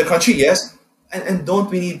 and out of the country, yes, and don't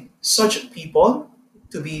we need such people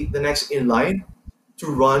to be the next in line to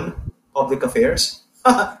run public affairs?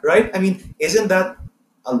 Right? I mean, isn't that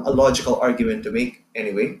a logical argument to make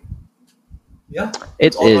anyway? Yeah,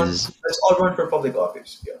 let's It all run. is. Let's all run for public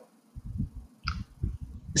office. Yeah,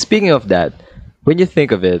 Speaking of that, when you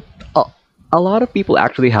think of it, a lot of people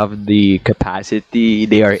actually have the capacity,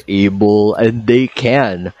 they are able, and they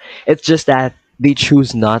can. It's just that they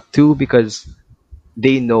choose not to because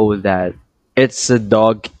they know that it's a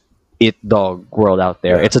dog eat dog world out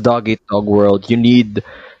there. yeah, It's a dog eat dog world.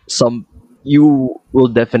 Some, you will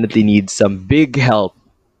definitely need some big help,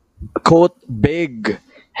 quote, big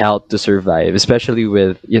help to survive, especially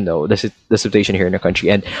with, the situation here in the country.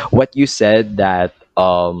 And what you said that,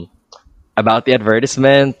 about the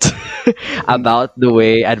advertisement, mm, about the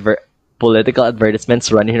way political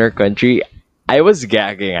advertisements run in our country, I was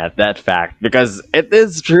gagging at that fact because it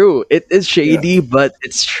is true. It is yeah, shady, but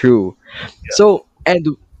it's true. yeah, So, and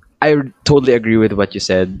I totally agree with what you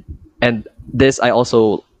said. And this I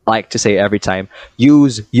also like to say every time: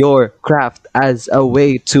 use your craft as a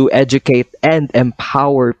way to educate and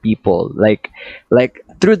empower people. Like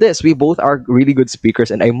through this, we both are really good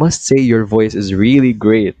speakers, and I must say your voice is really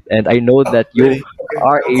great. And I know oh, that you really? Okay,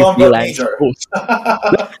 are I'm a combat freelance major. host.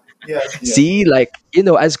 Yes, yes, See,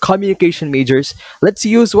 as communication majors, let's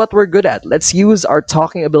use what we're good at. Let's use our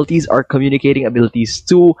talking abilities, our communicating abilities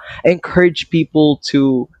to encourage people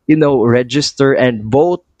to, register and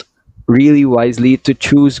vote really wisely, to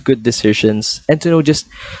choose good decisions, and to just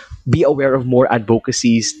be aware of more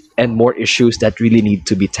advocacies and more issues that really need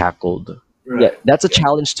to be tackled. Yeah, right. that's a Yeah.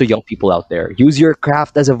 challenge to young people out there. Use your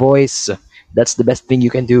craft as a voice. That's the best thing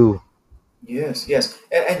you can do. Yes, yes.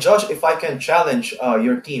 And Josh, if I can challenge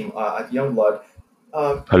your team at Youngblood,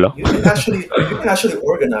 Hello? you can actually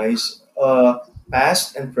organize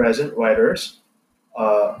past and present writers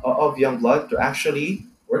of Youngblood to actually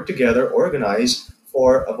work together, organize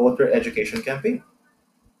for a voter education campaign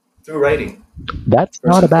through writing, That's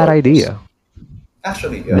first not a and bad foremost. idea.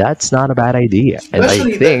 Actually, yeah. That's not a bad idea. And I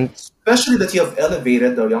Especially that, think especially that you have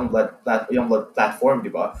elevated the Youngblood platform,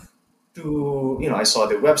 diba? To I saw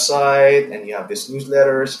the website and you have these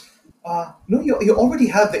newsletters. No, you already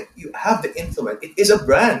have the influence. It is a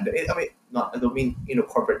brand. I mean, not I don't mean in a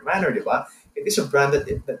corporate manner, diba? It is a brand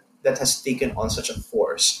that has taken on such a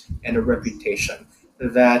force and a reputation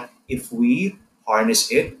that if we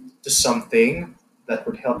harness it to something that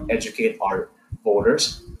would help educate our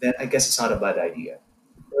voters, then I guess it's not a bad idea.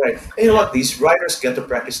 Right. And you know what? These writers get to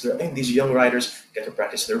practice and these young writers get to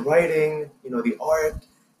practice their writing, the art,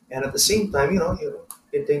 and at the same time, you're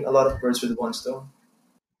hitting a lot of birds with one stone.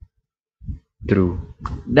 true.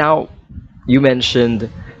 Now, you mentioned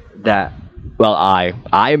that, well,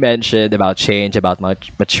 I mentioned about change, about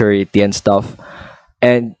maturity and stuff.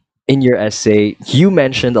 And in your essay, you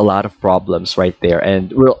mentioned a lot of problems right there.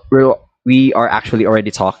 And we are actually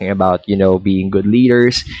already talking about, being good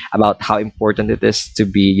leaders, about how important it is to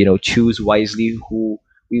be, choose wisely who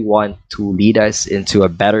we want to lead us into a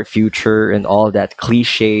better future and all that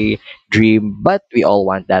cliche dream. But we all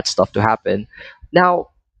want that stuff to happen. Now,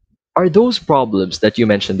 are those problems that you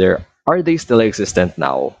mentioned there, are they still existent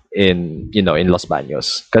now in Los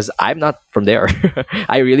Baños? Because I'm not from there.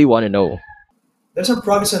 I really want to know. There's some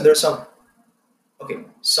progress and there's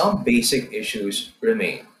some basic issues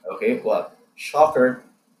remain. Okay, well, shocker,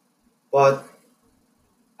 but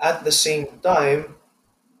at the same time,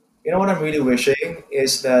 what I'm really wishing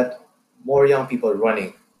is that more young people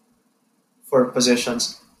running for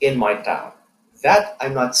positions in my town. That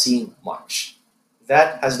I'm not seeing much.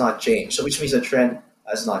 That has not changed. So which means the trend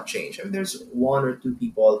has not changed. I mean, there's one or two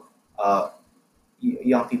people,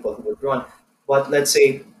 young people who would run, but let's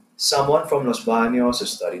say someone from Los Baños who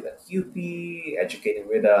studied at UP, educated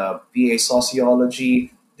with a BA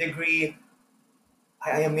sociology degree.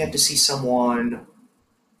 I am yet to see someone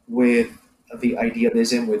with the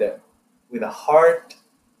idealism, with a heart,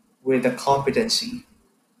 with a competency,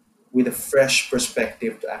 with a fresh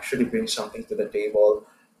perspective to actually bring something to the table.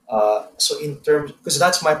 So in terms, because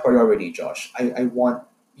that's my priority, Josh. I want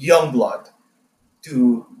young blood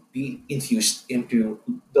to be infused into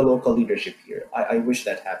the local leadership here. I wish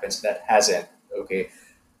that happens. That hasn't. Okay.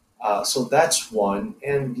 So that's one.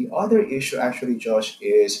 And the other issue, actually, Josh,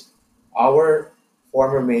 is our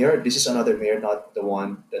former mayor. This is another mayor, not the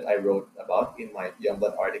one that I wrote about in my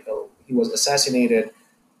Youngblood article. He was assassinated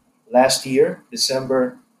last year,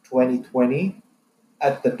 December 2020,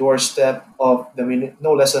 at the doorstep of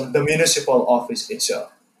no less than the municipal office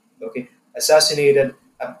itself. Okay, assassinated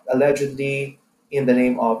allegedly in the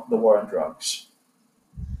name of the war on drugs.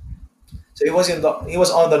 So he was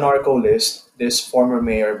on the narco list, this former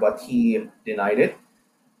mayor, but he denied it.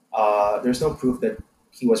 There's no proof that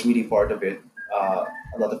he was really part of it.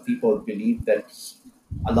 A lot of people believe that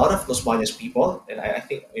a lot of Los Baños people, and I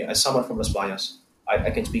think as someone from Los Baños, I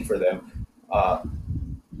can speak for them. Uh,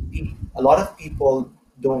 a lot of people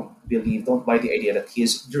don't buy the idea that he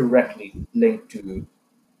is directly linked to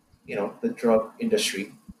the drug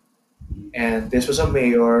industry. And this was a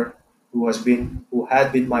mayor who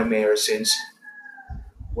had been my mayor since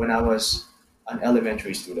when I was an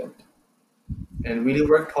elementary student, and really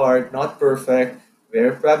worked hard. Not perfect,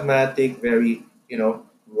 very pragmatic, very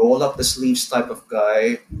roll up the sleeves type of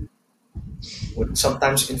guy. Would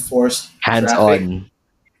sometimes enforce Hands traffic, on.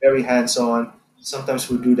 very hands on. Sometimes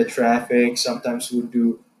would do the traffic. Sometimes would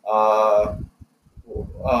do uh,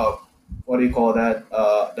 uh, what do you call that?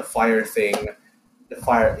 The fire thing. The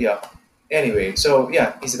fire, yeah. Anyway, so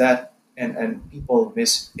yeah, he's that, and people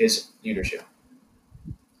miss his leadership.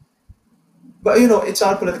 But it's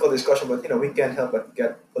not a political discussion. But we can't help but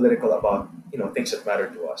get political about things that matter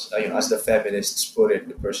to us. As the feminists put it,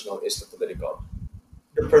 the personal is the political.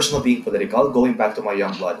 The personal being political. Going back to my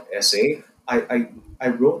young blood essay, I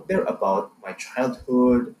wrote there about my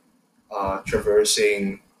childhood,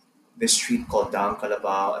 traversing this street called Down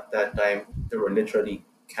Calabao. At that time, there were literally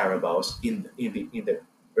carabaos in the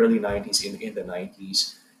early '90s, in the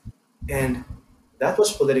 '90s, and that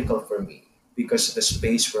was political for me because the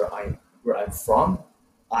space where I'm from,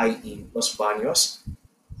 i.e., Los Baños,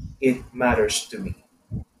 it matters to me,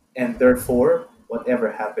 and therefore,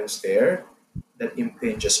 whatever happens there that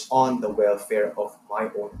impinges on the welfare of my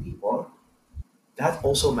own people, that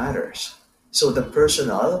also matters. So the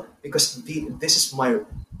personal, because this is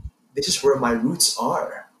where my roots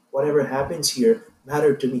are. Whatever happens here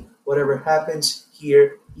matter to me. Whatever happens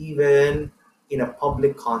here, even in a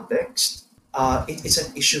public context, it's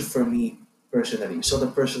an issue for me personally. So the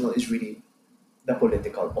personal is really the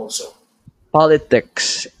political also.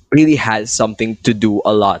 Politics really has something to do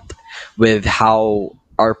a lot with how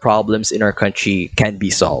our problems in our country can be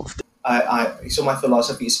solved. So my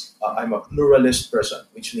philosophy is I'm a pluralist person,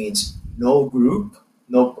 which means no group,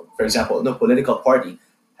 no, for example, no political party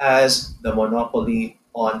has the monopoly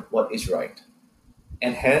on what is right.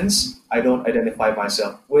 And hence I don't identify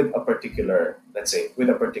myself with a particular, let's say, with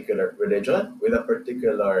a particular religion, with a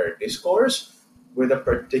particular discourse, with a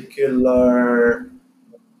particular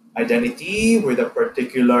identity, with a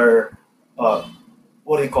particular uh,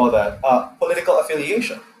 what do you call that, political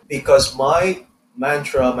affiliation. Because my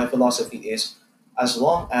mantra, my philosophy is, as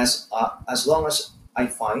long as I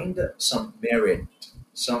find some merit,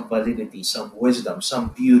 some validity, some wisdom, some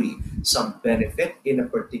beauty, some benefit in a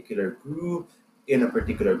particular group, in a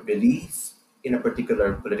particular belief, in a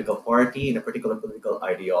particular political party, in a particular political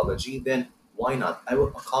ideology, then why not? I will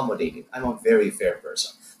accommodate it. I'm a very fair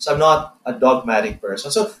person. So I'm not a dogmatic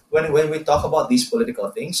person. So when we talk about these political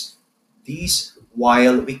things, these,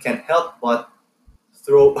 while we can help but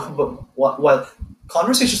throw while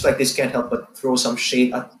conversations like this can't help but throw some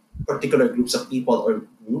shade at particular groups of people or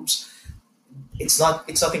groups, it's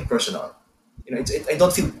nothing personal. I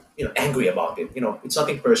don't feel angry about it. It's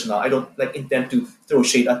nothing personal. I don't like intend to throw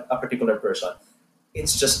shade at a particular person.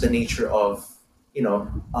 It's just the nature of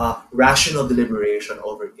rational deliberation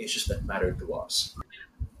over issues that matter to us.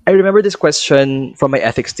 I remember this question from my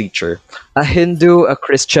ethics teacher. A Hindu, a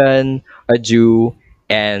Christian, a Jew,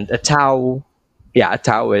 and a Taoist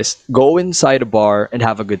go inside a bar and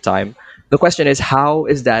have a good time. The question is, how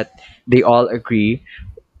is that they all agree,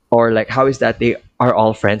 or like how is that they are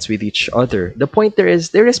all friends with each other? The point there is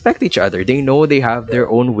they respect each other. They know they have their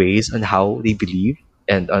Right. own ways on how they believe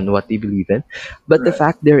and on what they believe in. But the Right.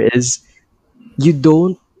 fact there is you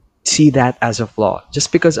don't see that as a flaw.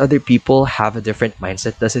 Just because other people have a different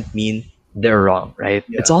mindset doesn't mean they're wrong, right?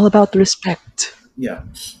 It's Yeah. all about respect. Yeah.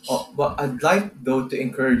 But I'd like though to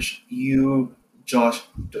encourage you, Josh,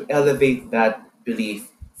 to elevate that belief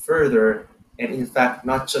further, and in fact,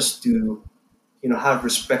 not just to have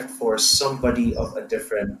respect for somebody of a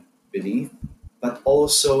different belief, but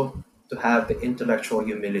also to have the intellectual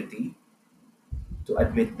humility to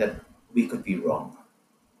admit that we could be wrong.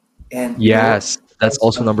 And Yes, that's that's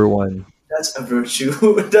also number one. that's a virtue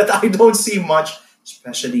that I don't see much,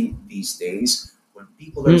 especially these days when Mm-mm.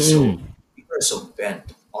 people are so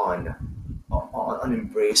bent on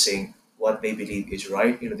embracing what they believe is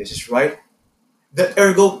right. This is right. That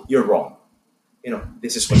ergo you're wrong.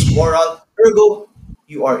 This is what's moral. Ergo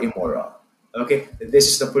you are immoral. Okay, this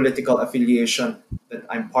is the political affiliation that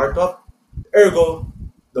I'm part of. Ergo,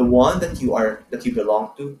 the one that you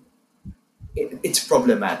belong to, it's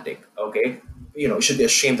problematic. Okay, you should be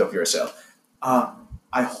ashamed of yourself. Uh,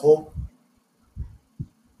 I hope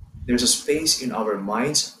there's a space in our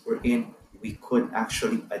minds wherein we could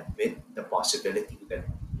actually admit the possibility that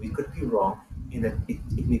we could be wrong and that it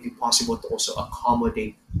may be possible to also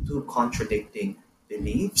accommodate two contradicting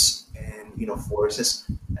beliefs and forces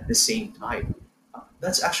at the same time.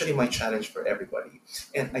 That's actually my challenge for everybody.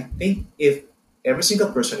 And I think if every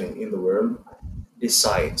single person in the world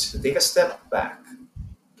decides to take a step back,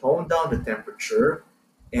 tone down the temperature,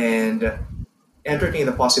 and entertain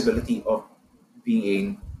the possibility of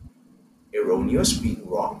being erroneous, being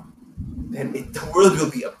wrong, then the world will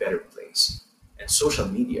be a better place. And social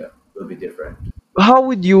media will be different. How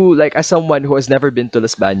would you, like, as someone who has never been to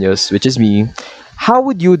Los Baños, which is me, how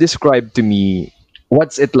would you describe to me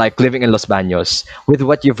what's it like living in Los Baños with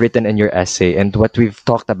what you've written in your essay and what we've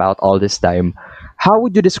talked about all this time? How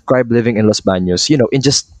would you describe living in Los Baños,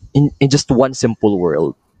 in just one simple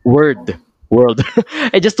word,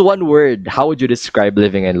 in just one word, how would you describe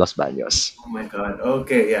living in Los Baños? Oh my God.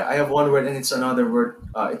 Okay, yeah. I have one word and it's another word.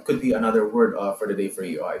 It could be another word for the day for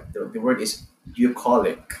you. The word is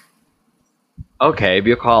bucolic. Okay,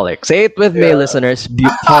 bucolic. Say it with me, Yeah. listeners.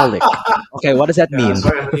 Bucolic. Okay, what does that Yeah, mean?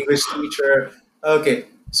 sorry, I'm an English teacher. Okay,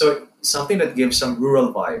 so something that gives some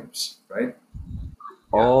rural vibes, right?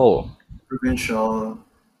 Yeah, Oh, provincial.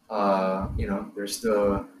 There's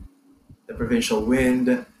the provincial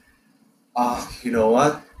wind. You know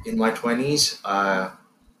what? In my 20s, I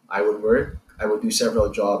would work. I would do several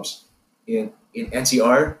jobs in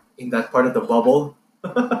NCR in that part of the bubble,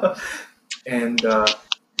 and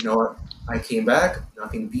you know what? I came back.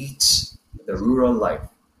 Nothing beats the rural life.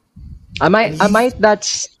 And I you, might not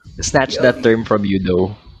snatch yeah, that term from you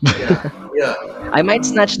though. yeah, yeah. I might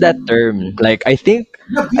snatch that term. Like Yeah, I think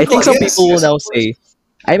bucolic. some Yes, people will yes, of now course. say,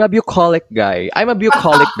 I'm a bucolic guy. I'm a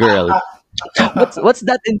bucolic girl. What's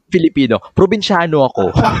that in Filipino? Probinsyano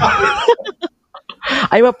ako.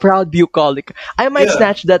 I'm a proud bucolic. I might Yeah,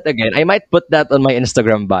 snatch that again. I might put that on my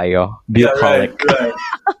Instagram bio. yeah, Bucolic. right, right.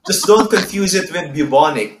 Just don't confuse it with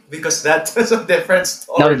bubonic because that is a different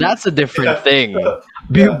Now story. that's a different Yeah, thing. yeah,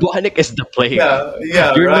 Bubonic is the plague.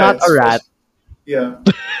 yeah, You're not right. a rat. Yeah,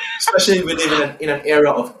 especially we live in an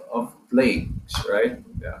era of plagues, right?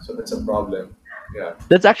 Yeah, so that's a problem. Yeah.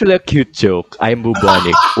 That's actually a cute joke. I'm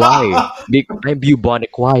bubonic. Why? I'm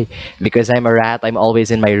bubonic. Why? Because I'm a rat. I'm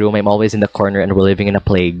always in my room. I'm always in the corner, and we're living in a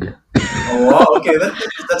plague. Oh wow. Okay,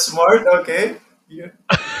 that's smart. Okay, yeah.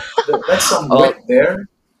 That's some Oh, wit there.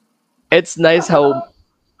 it's nice how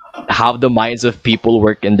the minds of people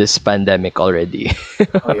work in this pandemic already.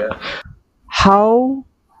 Oh yeah. How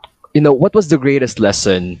what was the greatest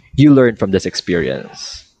lesson you learned from this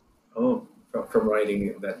experience? Oh, from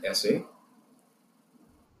writing that essay.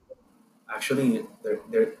 Actually,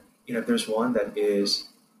 there's one that is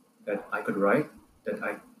that I could write that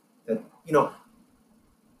that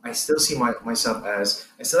I still see myself as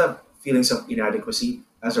I still have feelings of inadequacy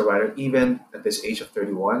as a writer even at this age of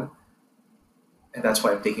 31, and that's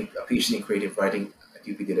why I'm taking a PhD in creative writing at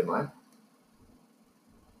UP Diliman.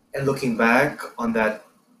 And looking back on that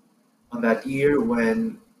year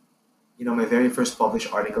when my very first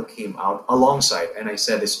published article came out alongside, and I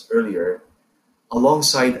said this earlier,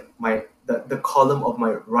 alongside the column of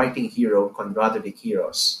my writing hero Conrado de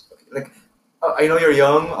Quiros. Like I know you're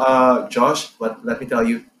young, Josh, but let me tell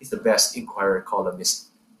you, he's the best Inquirer columnist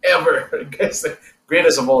ever. Guys, the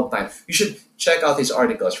greatest of all time. You should check out his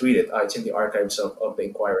articles, read it. It's in the archives of the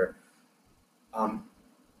Inquirer. Um,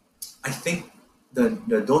 I think the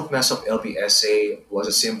Don't Mess Up LP essay was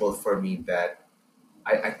a symbol for me that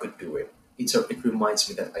I could do it. It reminds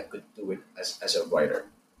me that I could do it as a writer.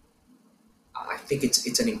 I think it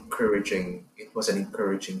was an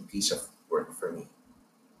encouraging piece of work for me,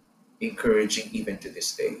 encouraging even to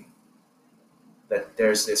this day that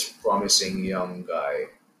there's this promising young guy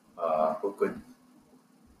who could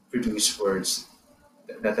produce words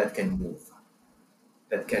that can move,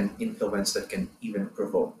 that can influence, that can even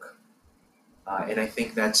provoke. And I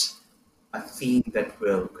think that's a theme that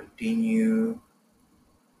will continue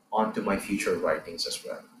onto my future writings as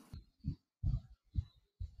well.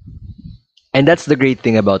 And that's the great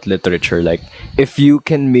thing about literature. Like, if you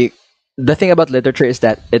can make the thing about literature is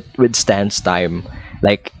that it withstands time.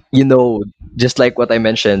 Like, just like what I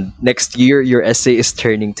mentioned, next year your essay is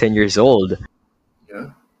turning 10 years old.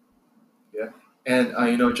 Yeah, yeah. And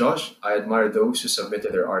Josh, I admire those who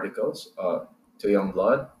submitted their articles to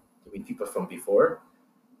Youngblood, to meet people from before,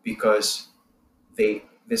 because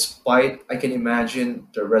despite I can imagine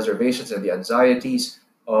the reservations and the anxieties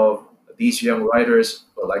of these young writers,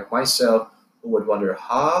 but like myself, who would wonder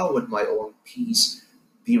how would my own piece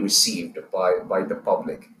be received by the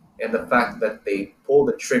public, and the fact that they pull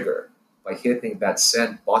the trigger by hitting that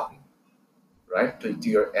send button, right? To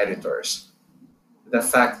your editors, the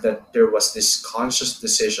fact that there was this conscious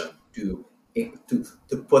decision to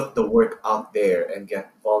put the work out there and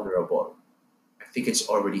get vulnerable, I think it's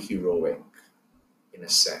already heroic in a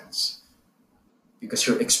sense, because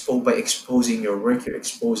by exposing your work, you're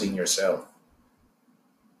exposing yourself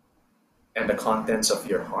and the contents of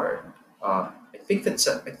your heart. I think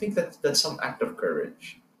that's some act of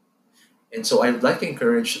courage. And so I'd like to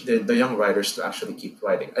encourage the young writers to actually keep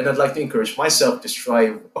writing, and I'd like to encourage myself to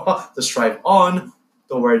strive to strive on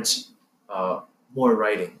towards more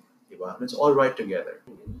writing. Diba? Let's all write together.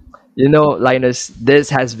 Linus, this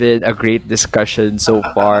has been a great discussion so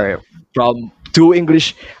far from two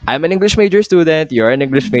English. I'm an English major student, you're an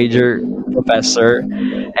English major professor,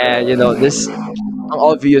 and this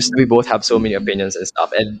obvious we both have so many opinions and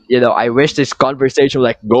stuff. And I wish this conversation would,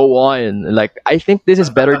 like, go on. Like, I think this is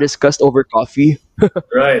better discussed over coffee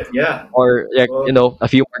Right? Yeah. or, like, Well, a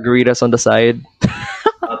few margaritas on the side.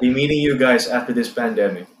 I'll be meeting you guys after this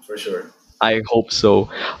pandemic for sure. I hope so.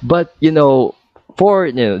 But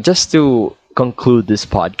for just to conclude this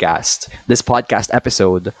podcast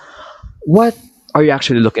episode, what are you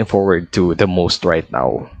actually looking forward to the most right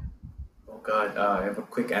now? Oh God, I have a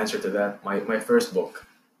quick answer to that. My first book,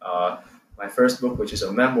 my first book, which is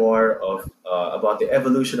a memoir of about the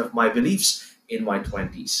evolution of my beliefs in my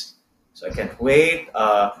 20s. So I can't wait.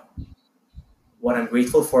 What I'm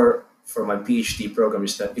grateful for my PhD program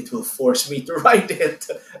is that it will force me to write it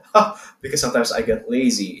because sometimes I get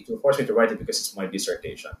lazy. It will force me to write it because it's my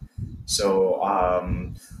dissertation. So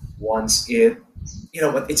once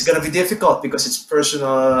but it's gonna be difficult because it's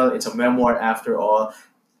personal. It's a memoir after all.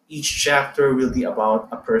 Each chapter will be about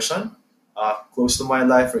a person close to my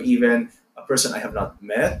life, or even a person I have not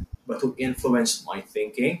met but who influenced my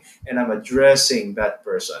thinking, and I'm addressing that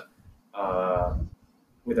person uh,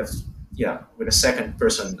 with a with a second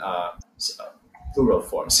person plural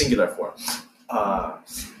form, singular form. Uh,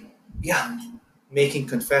 yeah, making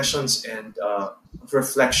confessions and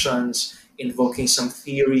reflections, invoking some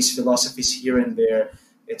theories, philosophies here and there.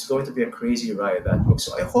 It's going to be a crazy ride, that book.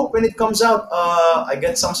 So I hope when it comes out, I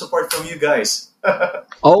get some support from you guys.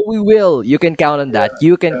 Oh, we will. You can count on that.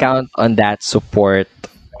 You can Yeah, count on that support.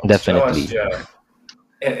 Josh, Definitely. yeah.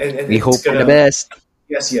 And We it's hope for the gonna, best.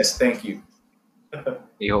 yes, yes, thank you.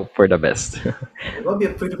 We hope for the best. It will be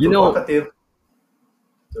a pretty you know, provocative.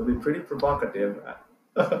 It'll be pretty provocative.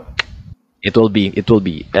 it will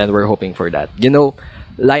be, and we're hoping for that.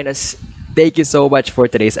 Linus, thank you so much for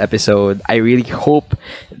today's episode. I really hope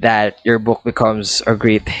that your book becomes a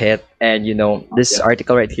great hit. And this Yeah.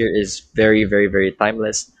 article right here is very, very, very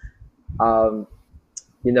timeless. Um,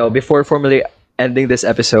 before formally ending this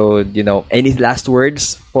episode, any last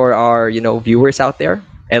words for our, viewers out there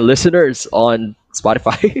and listeners on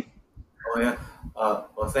Spotify? Oh yeah.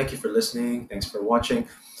 Well, thank you for listening. Thanks for watching.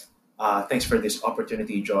 Thanks for this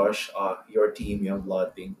opportunity, Josh. Your team,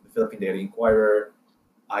 Youngblood, the Philippine Daily Inquirer.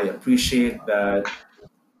 I appreciate that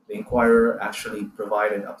the Inquirer actually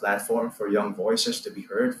provided a platform for young voices to be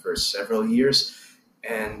heard for several years,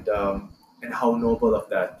 and how noble of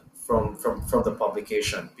that from the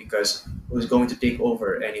publication, because who's going to take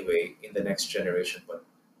over anyway in the next generation but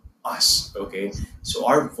us? Okay, so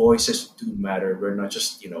our voices do matter. We're not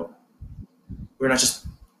just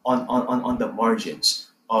on the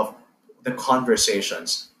margins of the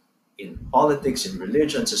conversations in politics, in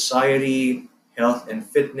religion, society, health and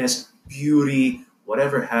fitness, beauty,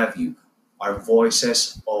 whatever have you. Our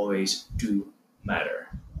voices always do matter.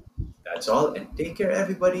 That's all, and take care,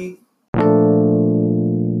 everybody.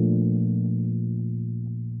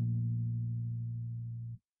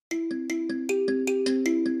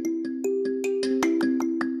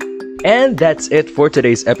 And that's it for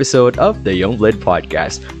today's episode of the Youngblood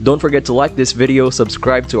Podcast. Don't forget to like this video,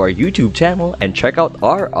 subscribe to our YouTube channel, and check out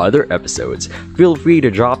our other episodes. Feel free to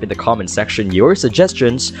drop in the comment section your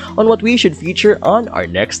suggestions on what we should feature on our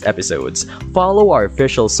next episodes. Follow our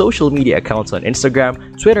official social media accounts on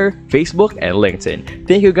Instagram, Twitter, Facebook, and LinkedIn.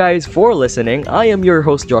 Thank you guys for listening. I am your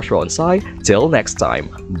host Joshua Onsai. Till next time.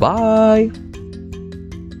 Bye!